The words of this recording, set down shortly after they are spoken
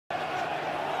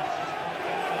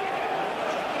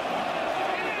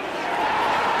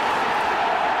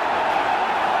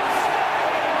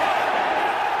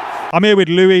I'm here with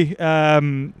Louis.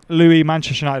 Louis,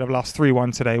 Manchester United have lost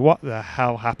 3-1 today. What the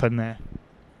hell happened there?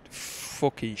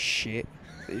 Fucking shit.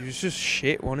 It was just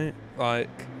shit, wasn't it? Like,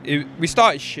 we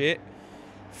started shit,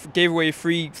 gave away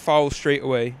 3 fouls straight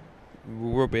away.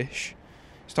 Rubbish.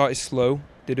 Started slow,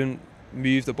 didn't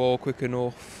move the ball quick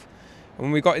enough. And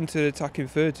when we got into the attacking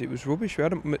thirds, it was rubbish. We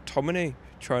had McTominay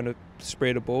trying to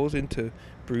spray the balls into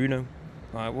Bruno.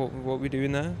 Like, what are we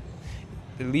doing there?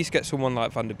 At least get someone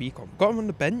like Van der Beek on. Got him on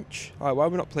the bench. Like, why are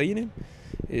we not playing him?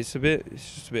 It's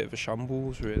just a bit of a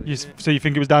shambles, really. So you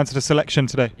think it was down to the selection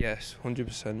today? Yes,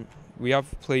 100%. We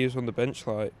have players on the bench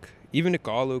like even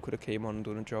Igalo could have came on and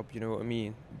done a job. You know what I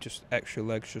mean? Just extra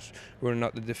legs, just running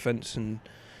at the defence, and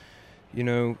you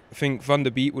know, I think Van der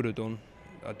Beek would have done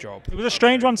a job. It was a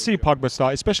strange one to see Pogba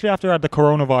start, especially after he had the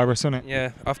coronavirus, isn't it?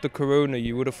 Yeah, after Corona,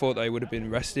 you would have thought that he would have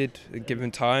been rested and given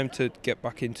time to get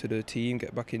back into the team,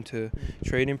 get back into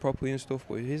training properly and stuff.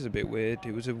 But it is a bit weird.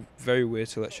 It was a very weird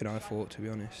selection, I thought, to be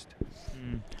honest.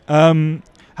 How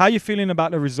are you feeling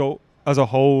about the result as a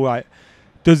whole? Like,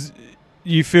 does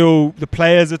you feel the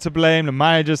players are to blame, the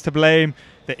manager's to blame,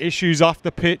 the issues off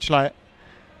the pitch? Like,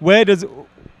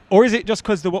 or is it just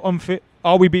because they were unfit?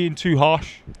 Are we being too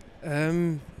harsh?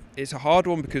 It's a hard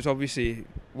one because obviously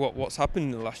what's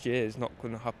happened in the last year is not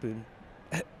going to happen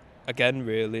again,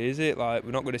 really, is it? Like,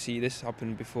 we're not going to see this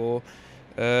happen before.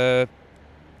 I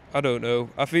don't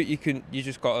know. I think you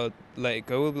just got to let it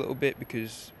go a little bit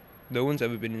because no one's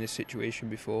ever been in this situation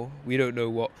before. We don't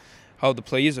know how the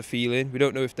players are feeling. We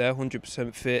don't know if they're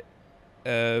 100% fit.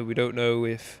 We don't know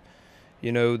if,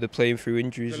 you know, they're playing through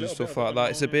injuries and stuff like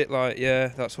that. It's a bit like, yeah,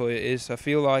 that's what it is. I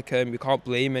feel like we can't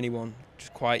blame anyone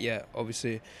just quite yet.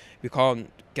 Obviously, we can't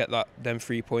get them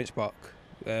 3 points back.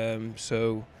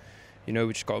 So, you know,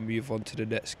 we just got to move on to the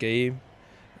next game.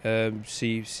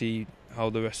 See how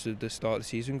the rest of the start of the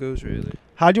season goes, really.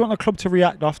 How do you want the club to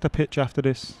react off the pitch after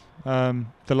this? The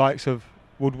likes of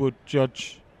Woodward,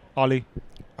 Judge, Ollie.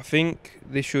 I think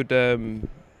they should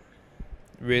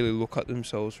really look at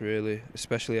themselves, really,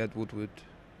 especially Ed Woodward.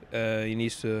 He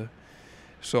needs to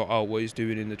sort out what he's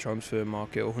doing in the transfer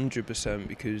market 100%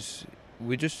 because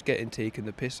we're just getting taken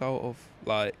the piss out of.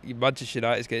 Like, Manchester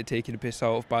United's getting taken the piss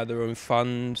out of by their own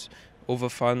fans, other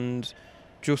fans,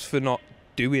 just for not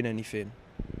doing anything.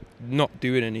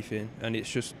 And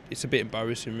it's a bit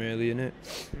embarrassing, really, isn't it?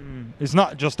 It's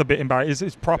not just a bit embarrassing,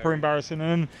 it's proper embarrassing,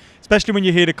 and especially when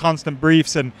you hear the constant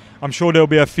briefs, and I'm sure there'll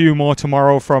be a few more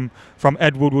tomorrow from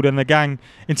Ed Woodward and the gang.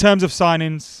 In terms of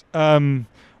signings,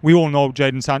 we all know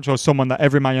Jadon Sancho is someone that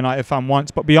every Man United fan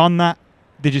wants, but beyond that,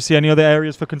 did you see any other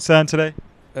areas for concern today?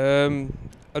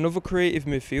 Another creative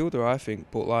midfielder, I think,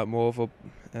 but like more of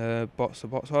a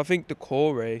box-to-box. So I think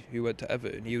Decore, who went to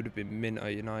Everton, he would have been mint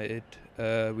at United.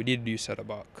 We need a new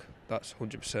centre-back, that's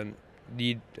 100%.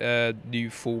 Need new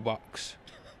full-backs.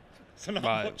 So not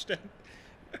much then?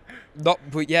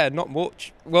 Not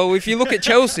much. Well, if you look at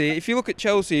Chelsea,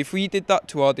 if we did that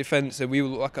to our defence, then we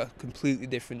would look like a completely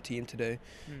different team today.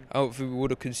 I don't think we would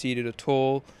have conceded at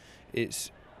all. It's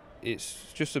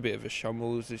just a bit of a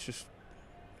shambles. It's just.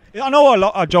 I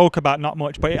know I joke about not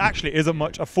much, but it actually isn't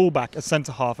much. A fullback, a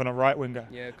centre half, and a right winger.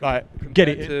 Yeah, like, get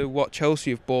it. To what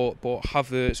Chelsea have bought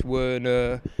Havertz,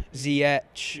 Werner, Ziyech,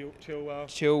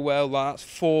 Chilwell. Like, that's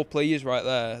 4 players right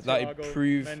there that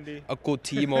improve Mendy. A good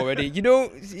team already. You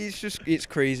know, it's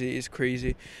crazy. It's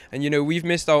crazy, and you know we've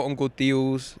missed out on good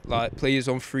deals, like players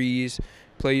on frees,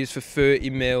 players for 30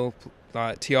 mil,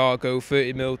 like Thiago,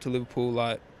 30 mil to Liverpool.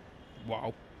 Like,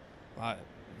 wow. Like,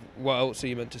 what else are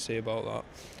you meant to say about that?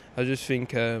 I just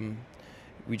think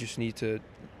we just need to.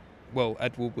 Well,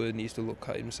 Ed Woodward needs to look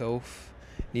at himself.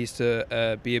 Needs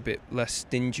to be a bit less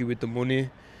stingy with the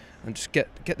money, and just get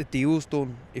the deals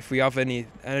done. If we have any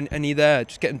there,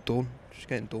 just get them done. Just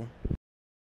get them done.